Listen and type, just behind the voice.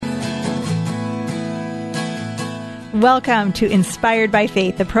Welcome to Inspired by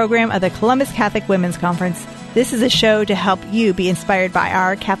Faith, the program of the Columbus Catholic Women's Conference. This is a show to help you be inspired by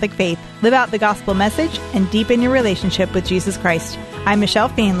our Catholic faith, live out the gospel message, and deepen your relationship with Jesus Christ. I'm Michelle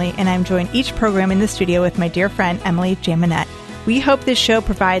Fainley, and I'm joined each program in the studio with my dear friend, Emily Jaminet. We hope this show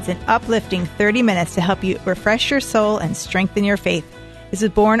provides an uplifting 30 minutes to help you refresh your soul and strengthen your faith. This is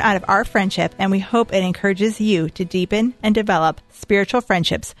born out of our friendship, and we hope it encourages you to deepen and develop spiritual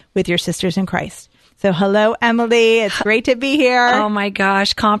friendships with your sisters in Christ. So hello, Emily. It's great to be here. Oh my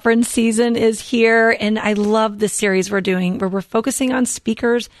gosh. Conference season is here. And I love this series we're doing where we're focusing on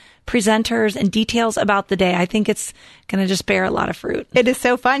speakers, presenters, and details about the day. I think it's going to just bear a lot of fruit. It is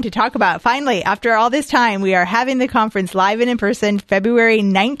so fun to talk about. Finally, after all this time, we are having the conference live and in person February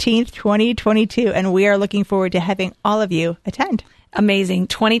 19th, 2022. And we are looking forward to having all of you attend. Amazing.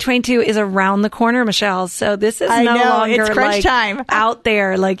 2022 is around the corner, Michelle. So this is no longer it's crunch time out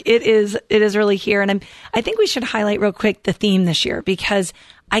there. Like it is really here. And I think we should highlight real quick the theme this year because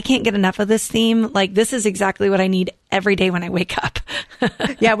I can't get enough of this theme. Like this is exactly what I need every day when I wake up.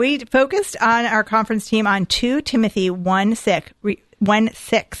 Yeah, we focused on our conference team on 2 Timothy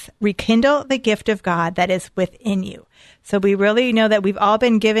 1:6, rekindle the gift of God that is within you. So we really know that we've all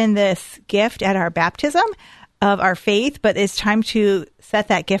been given this gift at our baptism of our faith, but it's time to set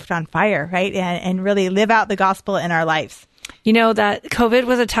that gift on fire, right? And really live out the gospel in our lives. You know that COVID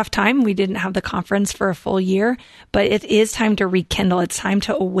was a tough time. We didn't have the conference for a full year, but it is time to rekindle. It's time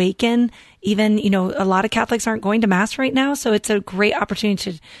to awaken. Even, a lot of Catholics aren't going to Mass right now. So it's a great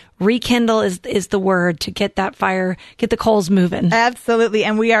opportunity to rekindle is the word, to get that fire, get the coals moving. Absolutely.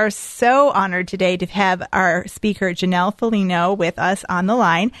 And we are so honored today to have our speaker, Janelle Foligno, with us on the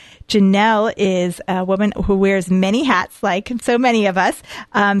line. Janelle is a woman who wears many hats, like so many of us.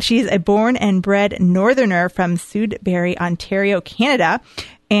 She's a born and bred Northerner from Sudbury, Ontario, Canada,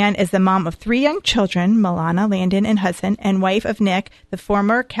 and is the mom of 3 young children, Milana, Landon, and Hudson, and wife of Nick, the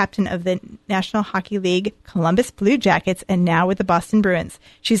former captain of the National Hockey League Columbus Blue Jackets, and now with the Boston Bruins.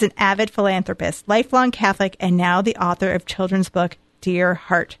 She's an avid philanthropist, lifelong Catholic, and now the author of children's book, Dear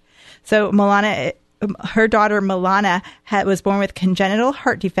Heart. So Milana, her daughter Milana was born with congenital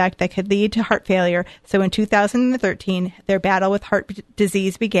heart defect that could lead to heart failure. So in 2013, their battle with heart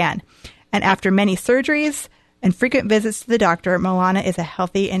disease began. And after many surgeries and frequent visits to the doctor, Milana is a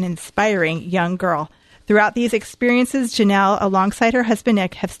healthy and inspiring young girl. Throughout these experiences, Janelle, alongside her husband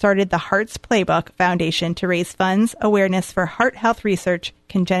Nick, have started the Hearts Playbook Foundation to raise funds, awareness for heart health research,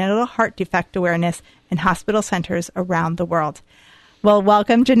 congenital heart defect awareness, and hospital centers around the world. Well,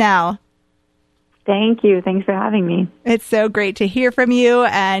 welcome, Janelle. Thank you. Thanks for having me. It's so great to hear from you,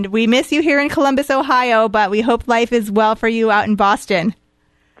 and we miss you here in Columbus, Ohio, but we hope life is well for you out in Boston.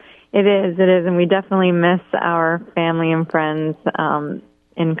 It is, and we definitely miss our family and friends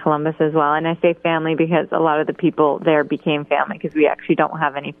in Columbus as well. And I say family because a lot of the people there became family because we actually don't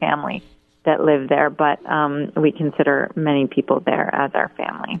have any family that live there, but we consider many people there as our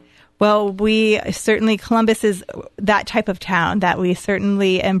family. Well, Columbus is that type of town that we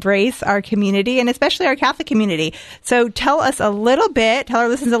certainly embrace our community and especially our Catholic community. So tell our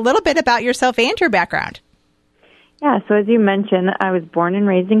listeners a little bit about yourself and your background. Yeah, so as you mentioned, I was born and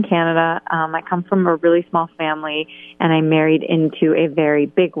raised in Canada. I come from a really small family, and I married into a very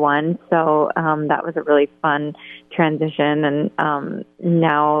big one. So that was a really fun transition. And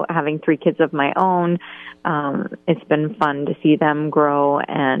now having 3 kids of my own, it's been fun to see them grow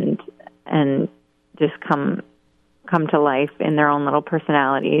and just come to life in their own little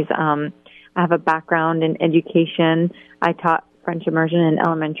personalities. I have a background in education. I taught French immersion in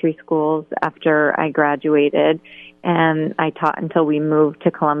elementary schools after I graduated, and I taught until we moved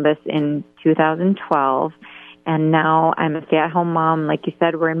to Columbus in 2012. And now I'm a stay-at-home mom. Like you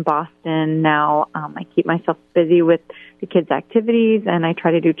said, we're in Boston now. I keep myself busy with the kids' activities, and I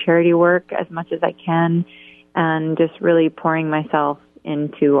try to do charity work as much as I can, and just really pouring myself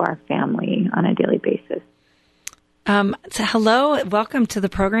into our family on a daily basis. So hello, welcome to the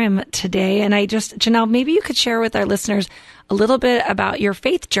program today. And Janelle, maybe you could share with our listeners a little bit about your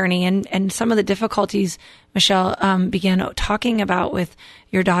faith journey and some of the difficulties Michelle began talking about with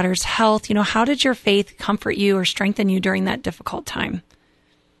your daughter's health. How did your faith comfort you or strengthen you during that difficult time?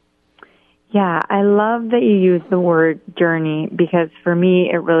 Yeah, I love that you use the word journey because for me,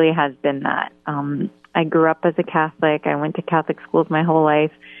 it really has been that. I grew up as a Catholic. I went to Catholic schools my whole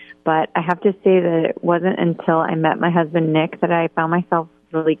life. But I have to say that it wasn't until I met my husband, Nick, that I found myself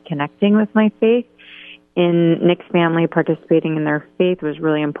really connecting with my faith. In Nick's family, participating in their faith was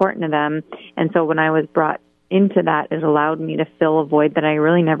really important to them. And so when I was brought into that, it allowed me to fill a void that I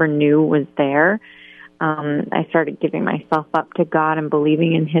really never knew was there. I started giving myself up to God and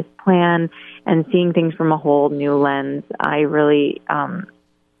believing in His plan and seeing things from a whole new lens. I really,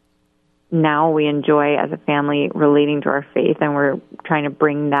 now we enjoy as a family relating to our faith, and we're trying to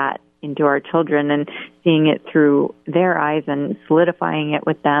bring that into our children and seeing it through their eyes and solidifying it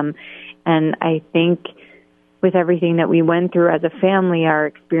with them. And I think with everything that we went through as a family, our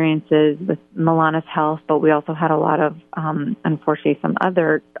experiences with Milana's health, but we also had a lot of, unfortunately, some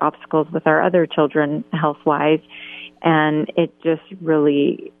other obstacles with our other children health-wise, and it just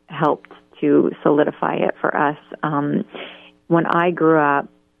really helped to solidify it for us. When I grew up,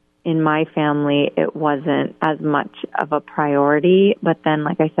 in my family, it wasn't as much of a priority, but then,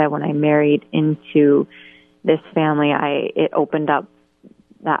 like I said, when I married into this family, it opened up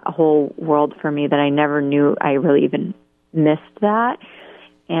that whole world for me that I never knew I really even missed that.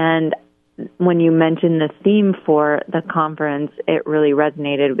 And when you mentioned the theme for the conference, it really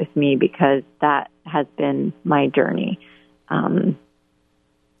resonated with me because that has been my journey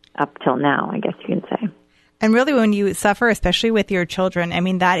up till now, I guess you can say. And really, when you suffer, especially with your children, I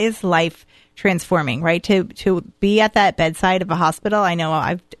mean, that is life transforming, right? To be at that bedside of a hospital. I know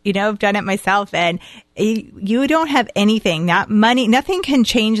I've done it myself, and you don't have anything, not money, nothing can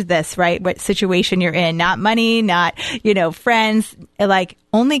change this, right? What situation you're in, not money, not, friends, like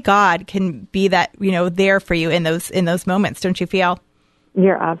only God can be that, there for you in those moments. Don't you feel?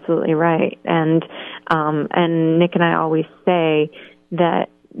 You're absolutely right. And Nick and I always say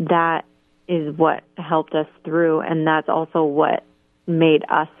that is what helped us through, and that's also what made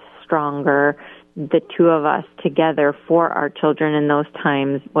us stronger. The two of us together for our children in those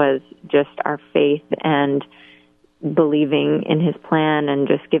times was just our faith and believing in His plan and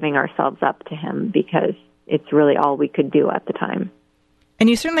just giving ourselves up to Him, because it's really all we could do at the time. And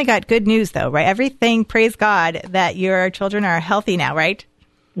you certainly got good news, though, right? Everything, praise God, that your children are healthy now, right?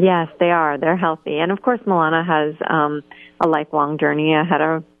 Yes, they are. They're healthy. And of course, Milana has a lifelong journey ahead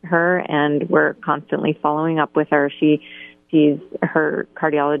of her, and we're constantly following up with her. She sees her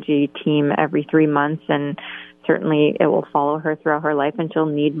cardiology team every 3 months, and certainly it will follow her throughout her life, and she'll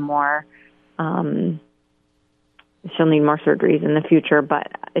need more surgeries in the future, but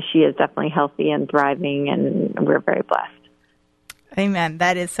she is definitely healthy and thriving, and we're very blessed. Amen.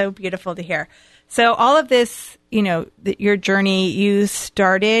 That is so beautiful to hear. So all of this, your journey, you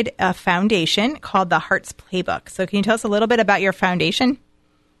started a foundation called the Heart's Playbook. So can you tell us a little bit about your foundation?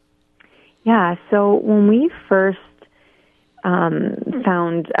 Yeah. So when we first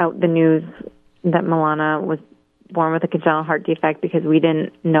found out the news that Milana was born with a congenital heart defect, because we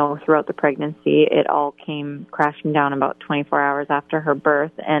didn't know throughout the pregnancy, it all came crashing down about 24 hours after her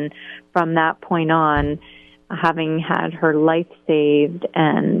birth. And from that point on, having had her life saved,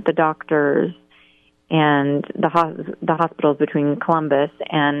 and the doctors and the hospitals between Columbus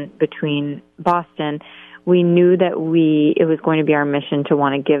and between Boston, we knew that it was going to be our mission to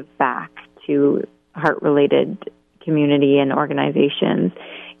want to give back to heart-related community and organizations.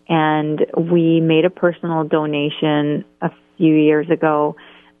 And we made a personal donation a few years ago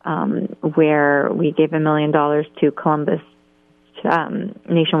where we gave $1 million to Columbus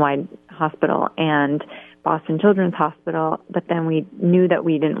Nationwide Hospital and Boston Children's Hospital, but then we knew that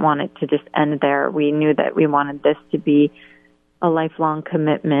we didn't want it to just end there. We knew that we wanted this to be a lifelong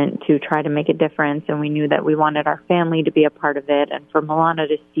commitment to try to make a difference, and we knew that we wanted our family to be a part of it and for Milana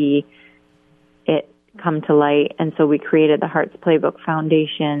to see it come to light. And so we created the Heart's Playbook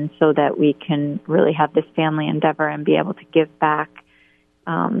Foundation so that we can really have this family endeavor and be able to give back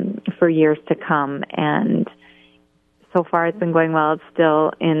for years to come. And so far it's been going well. It's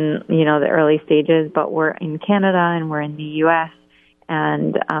still in, the early stages, but we're in Canada and we're in the U.S.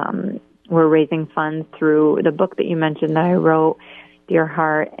 and we're raising funds through the book that you mentioned that I wrote, Dear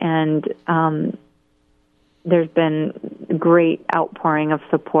Heart, and there's been great outpouring of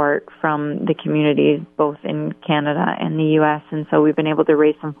support from the communities both in Canada and the U.S., and so we've been able to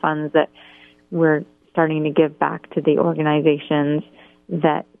raise some funds that we're starting to give back to the organizations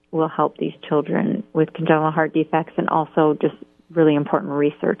that will help these children with congenital heart defects, and also just really important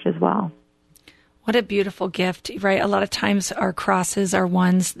research as well. What a beautiful gift, right? A lot of times our crosses are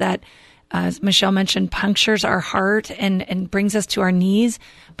ones that, as Michelle mentioned, punctures our heart and brings us to our knees.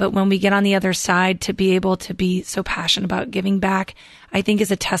 But when we get on the other side, to be able to be so passionate about giving back, I think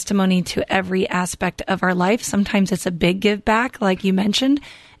is a testimony to every aspect of our life. Sometimes it's a big give back, like you mentioned.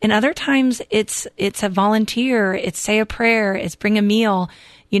 And other times it's a volunteer, it's say a prayer, it's bring a meal.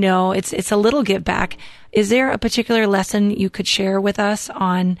 It's a little give back. Is there a particular lesson you could share with us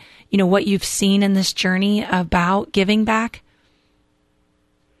on, what you've seen in this journey about giving back?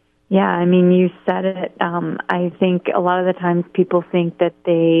 Yeah, you said it. I think a lot of the times people think that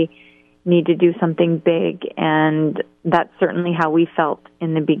they need to do something big. And that's certainly how we felt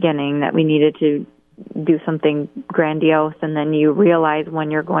in the beginning, that we needed to do something grandiose. And then you realize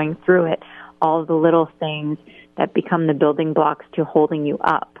when you're going through it, all the little things that become the building blocks to holding you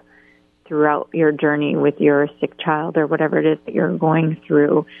up throughout your journey with your sick child or whatever it is that you're going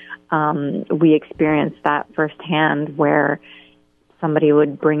through. We experienced that firsthand, where somebody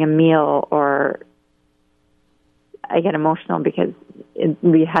would bring a meal, or I get emotional because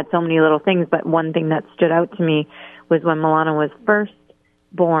we had so many little things, but one thing that stood out to me was when Milana was first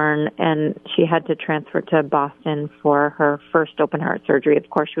born and she had to transfer to Boston for her first open heart surgery. Of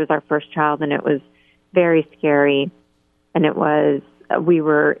course, she was our first child, and it was very scary. And we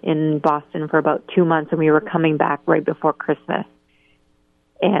were in Boston for about 2 months, and we were coming back right before Christmas.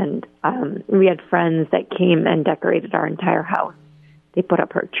 And we had friends that came and decorated our entire house. They put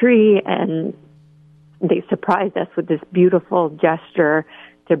up her tree, and they surprised us with this beautiful gesture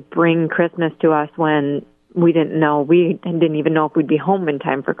to bring Christmas to us when we didn't know. We didn't even know if we'd be home in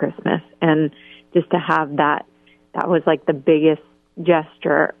time for Christmas. And just to have that was like the biggest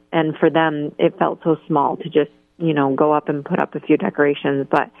gesture. And for them, it felt so small to just, go up and put up a few decorations,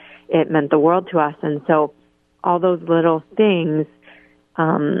 but it meant the world to us. And so all those little things,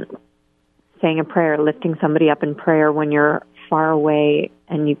 saying a prayer, lifting somebody up in prayer when you're far away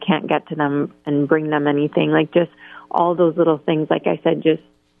and you can't get to them and bring them anything, like just all those little things, like I said, just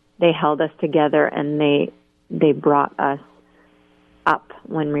they held us together, and they brought us up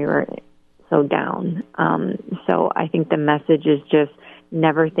when we were so down. So I think the message is just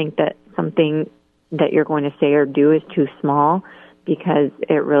never think that something that you're going to say or do is too small, because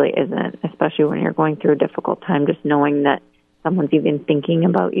it really isn't, especially when you're going through a difficult time. Just knowing that someone's even thinking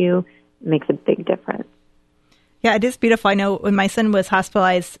about you makes a big difference. Yeah, it is beautiful. I know when my son was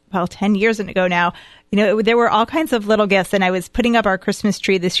hospitalized, 10 years ago now, there were all kinds of little gifts, and I was putting up our Christmas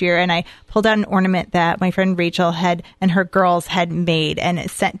tree this year, and I pulled out an ornament that my friend Rachel and her girls had made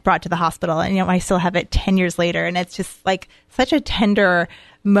and brought to the hospital. And, I still have it 10 years later, and it's just like such a tender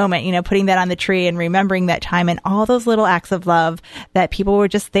moment, putting that on the tree and remembering that time and all those little acts of love that people were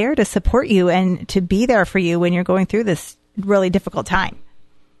just there to support you and to be there for you when you're going through this really difficult time.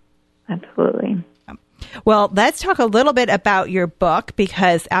 Absolutely. Well, let's talk a little bit about your book,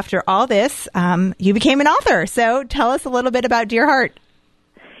 because after all this, you became an author. So tell us a little bit about Dear Heart.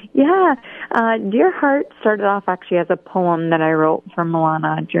 Yeah. Dear Heart started off actually as a poem that I wrote for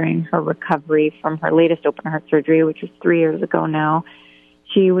Milana during her recovery from her latest open heart surgery, which was 3 years ago now.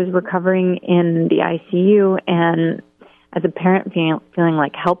 She was recovering in the ICU, and as a parent feeling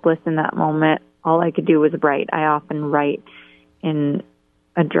like helpless in that moment, all I could do was write. I often write in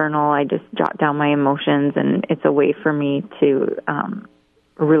a journal. I just jot down my emotions, and it's a way for me to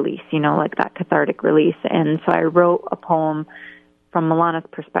release, like that cathartic release. And so I wrote a poem from Milana's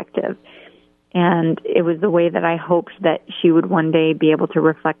perspective. And it was the way that I hoped that she would one day be able to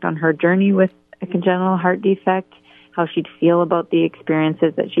reflect on her journey with a congenital heart defect, how she'd feel about the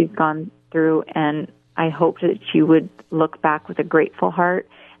experiences that she's gone through. And I hoped that she would look back with a grateful heart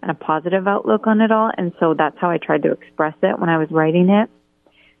and a positive outlook on it all. And so that's how I tried to express it when I was writing it.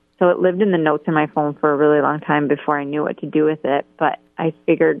 So it lived in the notes in my phone for a really long time before I knew what to do with it. But I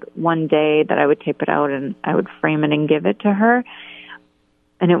figured one day that I would tape it out and I would frame it and give it to her.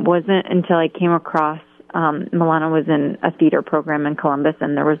 And it wasn't until I came across, Milana was in a theater program in Columbus,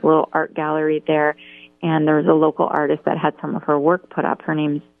 and there was a little art gallery there, and there was a local artist that had some of her work put up. Her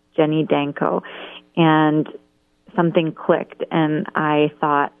name's Jenny Danko. And something clicked, and I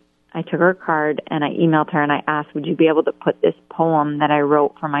thought, I took her card and I emailed her and I asked, would you be able to put this poem that I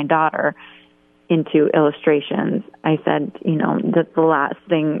wrote for my daughter into illustrations? I said, that's the last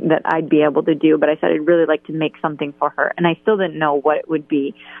thing that I'd be able to do, but I said I'd really like to make something for her. And I still didn't know what it would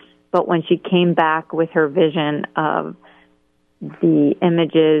be. But when she came back with her vision of the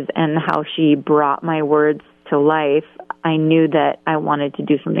images and how she brought my words to life, I knew that I wanted to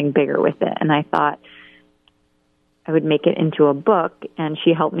do something bigger with it. And I thought I would make it into a book, and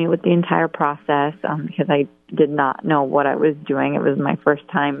she helped me with the entire process because I did not know what I was doing. It was my first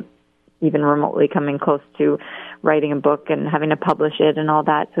time even remotely coming close to writing a book and having to publish it and all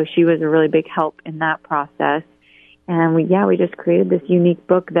that. So she was a really big help in that process. And we just created this unique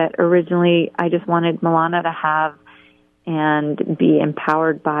book that originally I just wanted Milana to have and be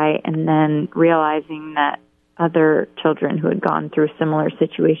empowered by, and then realizing that other children who had gone through similar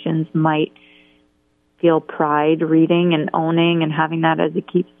situations might feel pride reading and owning and having that as a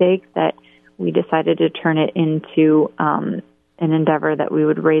keepsake, that we decided to turn it into an endeavor that we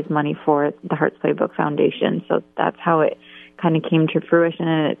would raise money for the Hearts Playbook Foundation. So that's how it kind of came to fruition,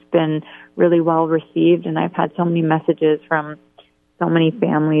 and it's been really well received. And I've had so many messages from so many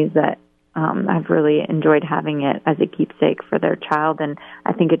families that I've really enjoyed having it as a keepsake for their child, and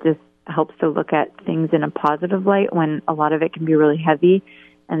I think it just helps to look at things in a positive light when a lot of it can be really heavy.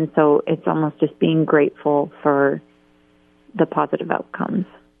 And so it's almost just being grateful for the positive outcomes.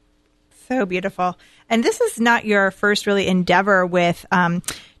 So beautiful. And this is not your first really endeavor with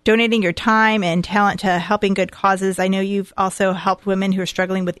donating your time and talent to helping good causes. I know you've also helped women who are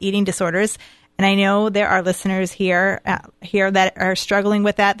struggling with eating disorders. And I know there are listeners here that are struggling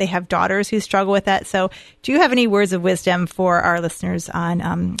with that. They have daughters who struggle with that. So do you have any words of wisdom for our listeners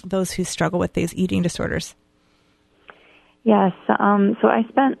on those who struggle with these eating disorders? Yes. So I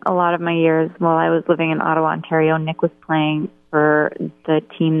spent a lot of my years while I was living in Ottawa, Ontario. Nick was playing for the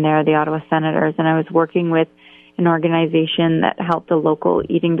team there, the Ottawa Senators, and I was working with an organization that helped a local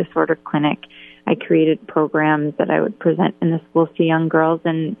eating disorder clinic. I created programs that I would present in the schools to young girls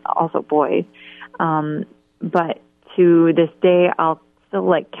and also boys. But to this day, I'll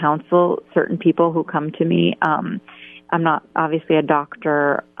still counsel certain people who come to me. I'm not obviously a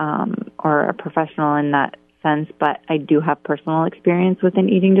doctor or a professional in that sense, but I do have personal experience with an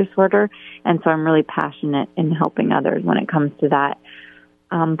eating disorder, and so I'm really passionate in helping others when it comes to that.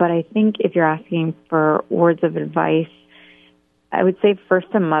 But I think if you're asking for words of advice, I would say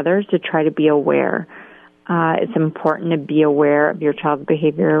first to mothers to try to be aware. It's important to be aware of your child's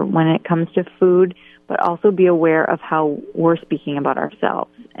behavior when it comes to food, but also be aware of how we're speaking about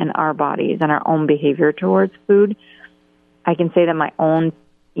ourselves and our bodies and our own behavior towards food. I can say that my own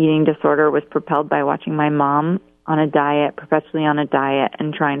eating disorder was propelled by watching my mom on a diet, perpetually on a diet,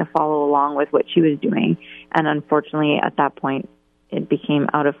 and trying to follow along with what she was doing. And unfortunately, at that point, it became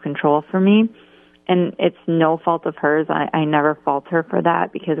out of control for me. And it's no fault of hers. I never fault her for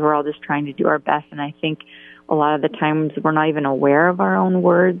that because we're all just trying to do our best. And I think a lot of the times we're not even aware of our own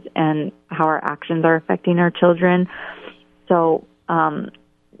words and how our actions are affecting our children. So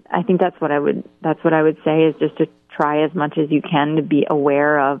I think that's what I would say is just to try as much as you can to be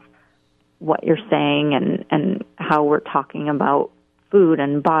aware of what you're saying and how we're talking about food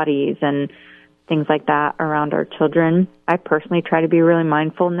and bodies and things like that around our children. I personally try to be really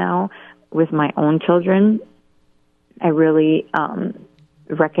mindful now with my own children. I really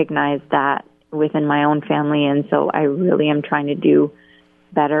recognize that within my own family, and so I really am trying to do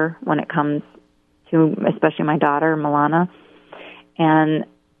better when it comes to especially my daughter, Milana. And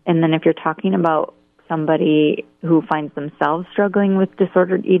then if you're talking about somebody who finds themselves struggling with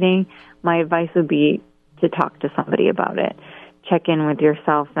disordered eating, my advice would be to talk to somebody about it. Check in with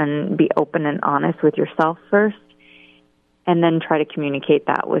yourself and be open and honest with yourself first, and then try to communicate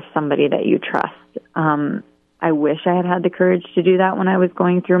that with somebody that you trust. I wish I had had the courage to do that when I was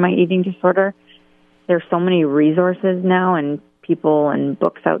going through my eating disorder. There's so many resources now and people and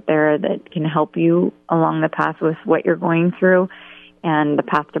books out there that can help you along the path with what you're going through and the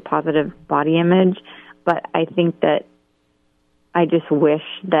path to positive body image. But I think that I just wish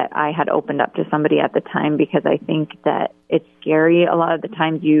that I had opened up to somebody at the time, because I think that it's scary. A lot of the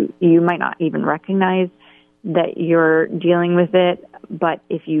times you might not even recognize that you're dealing with it, but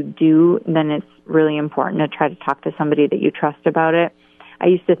if you do, then it's really important to try to talk to somebody that you trust about it. I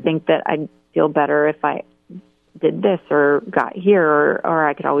used to think that I'd feel better if I did this or got here, or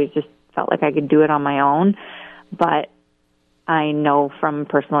I could always just felt like I could do it on my own, but I know from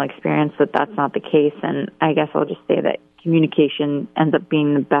personal experience that that's not the case, and I guess I'll just say that communication ends up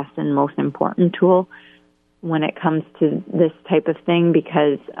being the best and most important tool when it comes to this type of thing,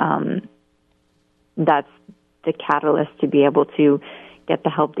 because that's the catalyst to be able to get the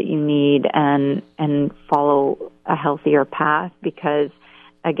help that you need and follow a healthier path. Because,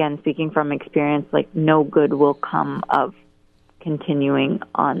 again, speaking from experience, no good will come of continuing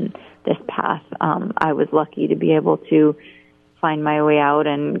on this path. I was lucky to be able to find my way out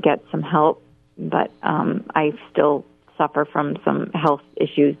and get some help, but I still suffer from some health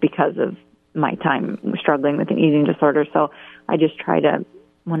issues because of my time struggling with an eating disorder. So I just try to,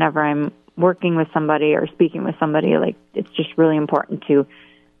 whenever I'm working with somebody or speaking with somebody, it's just really important to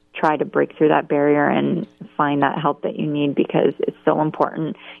try to break through that barrier and find that help that you need, because it's so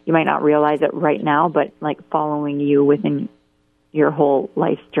important. You might not realize it right now, but following you within your whole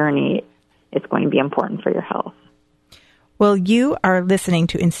life's journey, it's going to be important for your health. Well, you are listening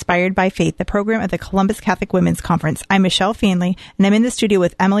to Inspired by Faith, the program of the Columbus Catholic Women's Conference. I'm Michelle Fanley, and I'm in the studio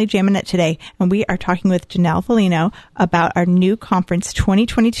with Emily Jaminet today, and we are talking with Janelle Foligno about our new conference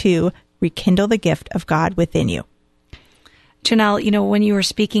 2022, Rekindle the Gift of God Within You. Janelle, when you were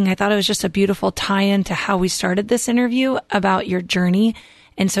speaking, I thought it was just a beautiful tie-in to how we started this interview about your journey.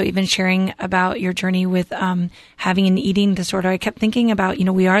 And so even sharing about your journey with having an eating disorder, I kept thinking about,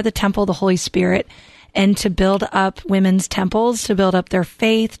 we are the temple of the Holy Spirit. and to build up women's temples, to build up their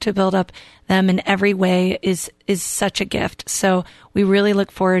faith, to build up them in every way is such a gift. So we really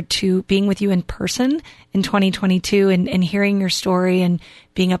look forward to being with you in person in 2022 and hearing your story and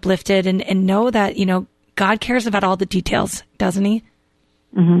being uplifted and know that, God cares about all the details, doesn't he?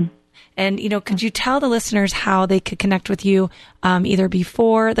 Mm-hmm. And, could you tell the listeners how they could connect with you either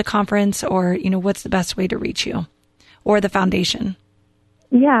before the conference or, what's the best way to reach you or the foundation?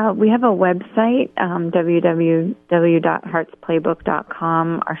 Yeah, we have a website,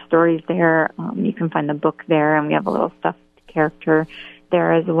 www.heartsplaybook.com. Our story's there. You can find the book there, and we have a little stuffed character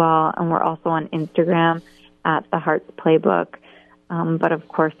there as well. And we're also on Instagram at the Hearts Playbook. But of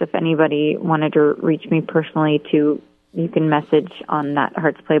course, if anybody wanted to reach me personally too, you can message on that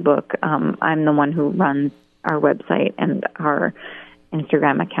Hearts Playbook. I'm the one who runs our website and our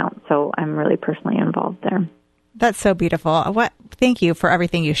Instagram account, so I'm really personally involved there. That's so beautiful. Thank you for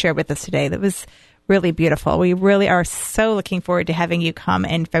everything you shared with us today. That was really beautiful. We really are so looking forward to having you come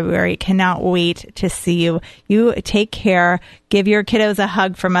in February. Cannot wait to see you. You take care. Give your kiddos a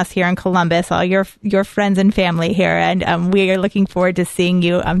hug from us here in Columbus, all your friends and family here. And we are looking forward to seeing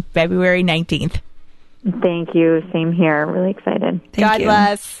you on February 19th. Thank you. Same here. Really excited. God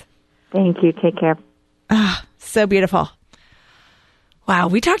bless. Thank you. Take care. So beautiful. Wow.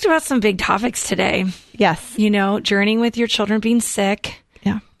 We talked about some big topics today. Yes. Journeying with your children being sick.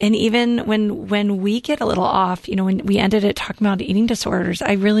 Yeah. And even when we get a little off, when we ended it talking about eating disorders,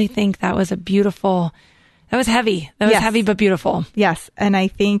 I really think that was heavy. That was heavy, but beautiful. Yes. And I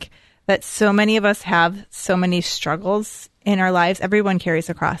think that so many of us have so many struggles in our lives. Everyone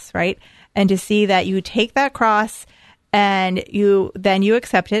carries a cross, right? And to see that you take that cross and you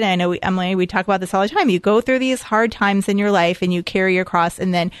accept it. And I know, Emily, we talk about this all the time. You go through these hard times in your life and you carry your cross.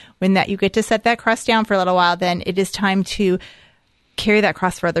 And then when you get to set that cross down for a little while, then it is time to carry that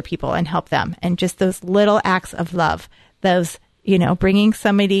cross for other people and help them. And just those little acts of love, those, bringing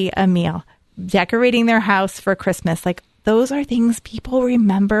somebody a meal, decorating their house for Christmas, like those are things people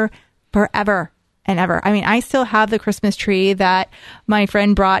remember forever and ever. I mean, I still have the Christmas tree that my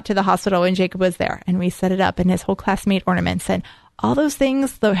friend brought to the hospital when Jacob was there, and we set it up, and his whole classmate ornaments and all those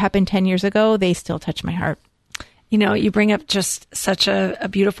things that happened 10 years ago, they still touch my heart. You bring up just such a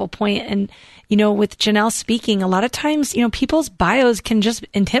beautiful point. And, with Janelle speaking, a lot of times, people's bios can just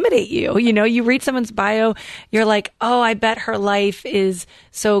intimidate you. You read someone's bio, you're like, oh, I bet her life is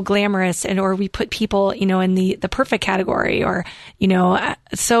so glamorous. Or we put people, in the perfect category or,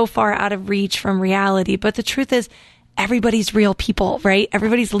 so far out of reach from reality. But the truth is, everybody's real people, right?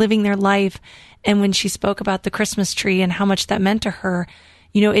 Everybody's living their life. And when she spoke about the Christmas tree and how much that meant to her,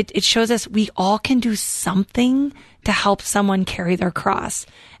 it shows us we all can do something to help someone carry their cross.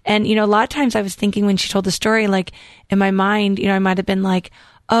 And, a lot of times I was thinking when she told the story, like in my mind, I might have been like,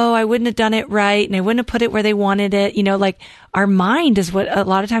 oh, I wouldn't have done it right. And I wouldn't have put it where they wanted it. Like our mind is what a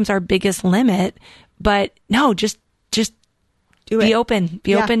lot of times our biggest limit, but no, just be open,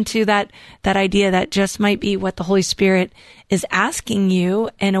 open to that idea that just might be what the Holy Spirit is asking you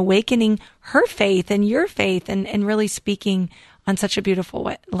and awakening her faith and your faith and really speaking on such a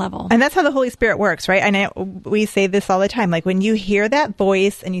beautiful level. And that's how the Holy Spirit works, right? And we say this all the time. Like when you hear that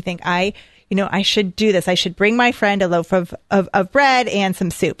voice and you think, I should do this. I should bring my friend a loaf of bread and some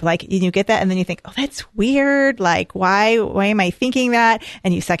soup. Like you get that and then you think, oh, that's weird. Like why am I thinking that?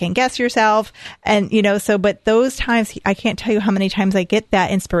 And you second guess yourself. And, but those times, I can't tell you how many times I get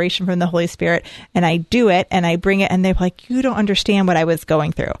that inspiration from the Holy Spirit and I do it and I bring it and they're like, you don't understand what I was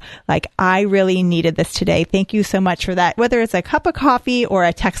going through. Like I really needed this today. Thank you so much for that. Whether it's a cup of coffee or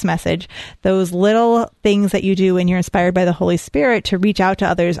a text message, those little things that you do when you're inspired by the Holy Spirit to reach out to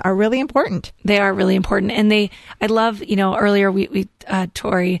others are really important. They are really important. And I love, earlier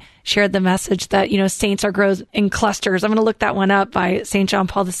Tori shared the message that, saints are grows in clusters. I'm going to look that one up by St. John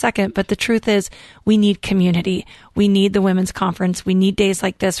Paul II. But the truth is we need community. We need the women's conference. We need days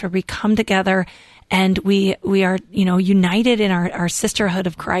like this where we come together and we are, united in our sisterhood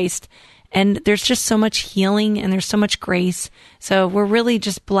of Christ. And there's just so much healing and there's so much grace. So we're really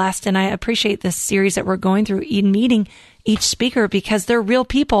just blessed. And I appreciate this series that we're going through, meeting each speaker because they're real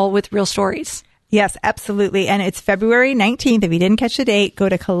people with real stories. Yes, absolutely. And it's February 19th. If you didn't catch the date, go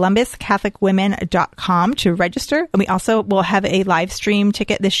to columbuscatholicwomen.com to register. And we also will have a live stream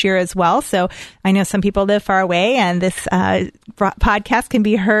ticket this year as well. So I know some people live far away and this podcast can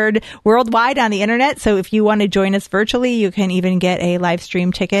be heard worldwide on the internet. So if you want to join us virtually, you can even get a live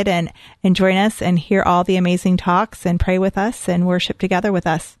stream ticket and join us and hear all the amazing talks and pray with us and worship together with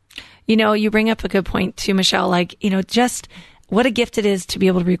us. You bring up a good point too, Michelle, like, just what a gift it is to be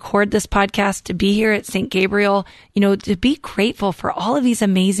able to record this podcast, to be here at St. Gabriel, to be grateful for all of these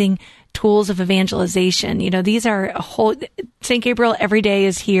amazing tools of evangelization. These are St. Gabriel every day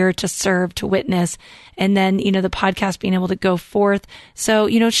is here to serve, to witness. And then, the podcast being able to go forth. So,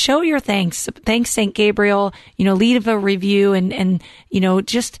 show your thanks. Thanks, St. Gabriel. Leave a review and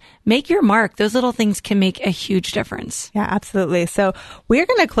just make your mark. Those little things can make a huge difference. Yeah, absolutely. So we're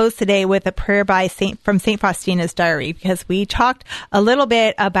going to close today with a prayer from St. Faustina's diary, because we talked a little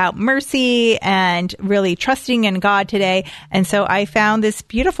bit about mercy and really trusting in God today. And so I found this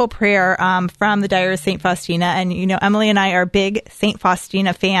beautiful prayer from the diary of St. Faustina. And, Emily and I are big St.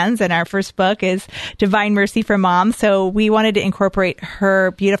 Faustina fans, and our first book is Divine Mercy for Mom. So we wanted to incorporate her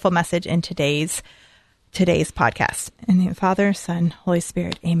beautiful message in today's podcast. In the name of the Father, Son, Holy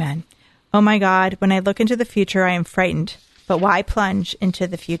Spirit. Amen. Oh my God, when I look into the future, I am frightened. But why plunge into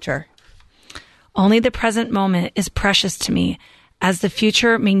the future? Only the present moment is precious to me, as the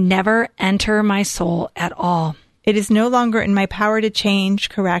future may never enter my soul at all. It is no longer in my power to change,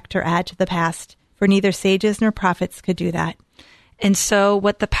 correct, or add to the past, for neither sages nor prophets could do that. And so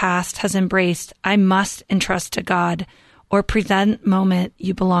what the past has embraced, I must entrust to God, or present moment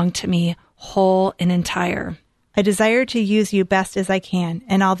you belong to me, whole and entire. I desire to use you best as I can,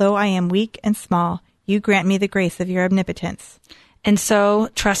 and although I am weak and small, you grant me the grace of your omnipotence. And so,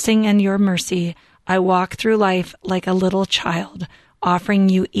 trusting in your mercy, I walk through life like a little child, offering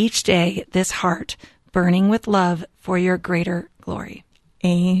you each day this heart, burning with love for your greater glory.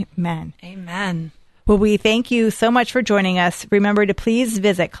 Amen. Amen. Well, we thank you so much for joining us. Remember to please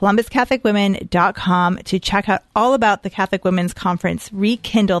visit ColumbusCatholicWomen.com to check out all about the Catholic Women's Conference,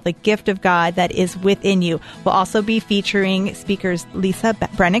 Rekindle the Gift of God that is within you. We'll also be featuring speakers Lisa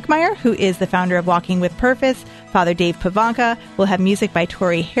Brennickmeyer, who is the founder of Walking with Purpose, Father Dave Pavanka. We'll have music by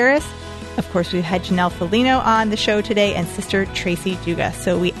Tori Harris. Of course, we've had Janelle Felino on the show today and Sister Tracy Dugas.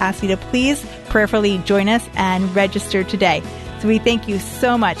 So we ask you to please prayerfully join us and register today. So we thank you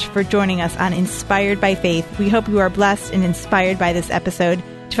so much for joining us on Inspired by Faith. We hope you are blessed and inspired by this episode.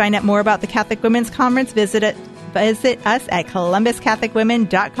 To find out more about the Catholic Women's Conference, visit us at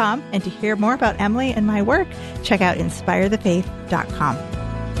ColumbusCatholicWomen.com. And to hear more about Emily and my work, check out InspireTheFaith.com.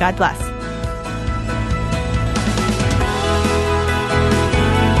 God bless.